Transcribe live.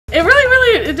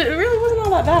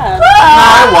that bad. No,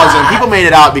 I wasn't. People made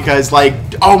it out because, like,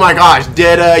 oh my gosh,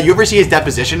 did you ever see his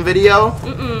deposition video?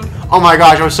 Mm-mm. Oh my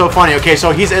gosh, it was so funny. Okay,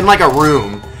 so he's in like a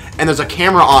room, and there's a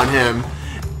camera on him,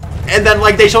 and then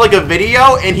like they show like a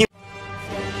video, and he.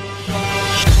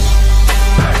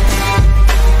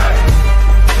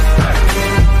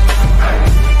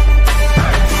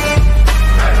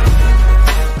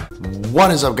 What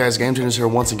is up, guys? Game Changers here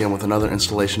once again with another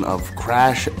installation of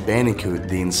Crash Bandicoot,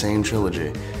 the Sane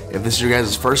Trilogy. If this is your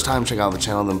guys' first time checking out the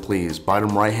channel, then please,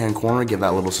 bottom right hand corner, give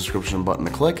that little subscription button a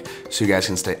click so you guys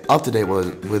can stay up to date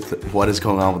with what is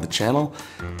going on with the channel.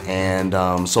 And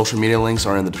social media links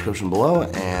are in the description below.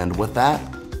 And with that,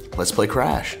 let's play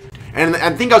Crash. And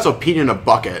I think I also peed in a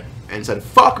bucket and said,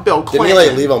 "Fuck Bill Clinton." Didn't he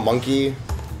like leave a monkey?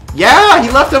 Yeah,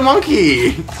 he left a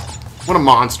monkey. What a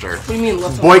monster. What do you mean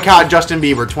left a Boycott Justin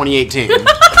Bieber 2018.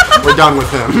 We're done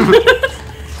with him.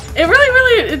 It really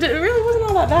wasn't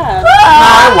all that bad. No,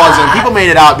 I wasn't. People made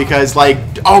it out because, like,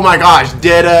 oh my gosh,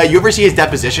 did you ever see his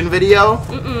deposition video?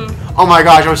 Mm-mm. Oh my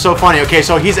gosh, it was so funny. Okay,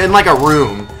 so he's in like a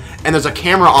room, and there's a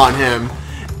camera on him,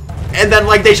 and then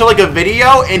like they show like a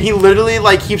video, and he literally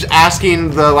like keeps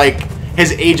asking the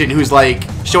his agent who's like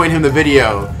showing him the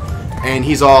video, and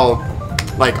he's all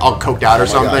coked out or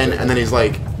something, and then he's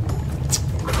like,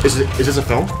 Is this a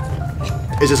film?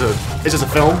 Is this a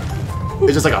film?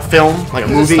 Is this like a film? Like a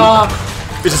movie? Stop.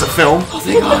 Is this a film? Oh,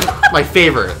 thank God. My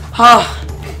favorite.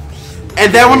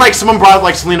 And then when like someone brought up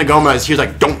like Selena Gomez, he was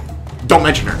like, Don't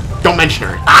mention her. Don't mention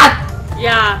her. Ah!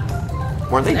 Yeah.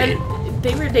 Weren't they dating?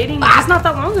 They were dating just not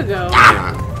that long ago.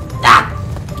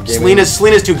 Yeah.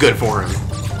 Selena's too good for him.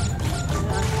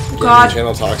 God.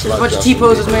 Channel talks There's a about bunch of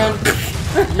T-poses, man.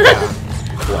 Yeah.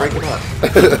 Break it up.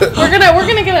 We're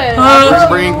gonna get a.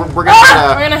 We're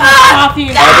gonna have coffee.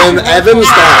 Evan's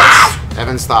thoughts.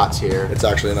 Evan's thoughts here. It's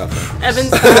actually nothing. Evan's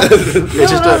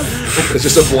thoughts. It's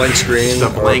just a blank screen.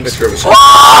 Just a blank screen.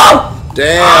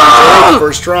 Damn,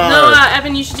 first try. No,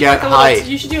 Evan, you should do Get hype.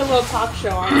 you should do a little talk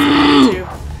show on YouTube.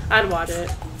 I'd watch it.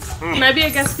 Can I be a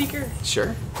guest speaker?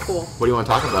 Sure. Cool. What do you want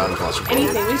to talk about?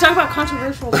 Anything. We can talk about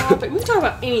controversial topics. We can talk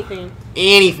about anything.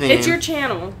 Anything. It's your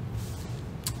channel.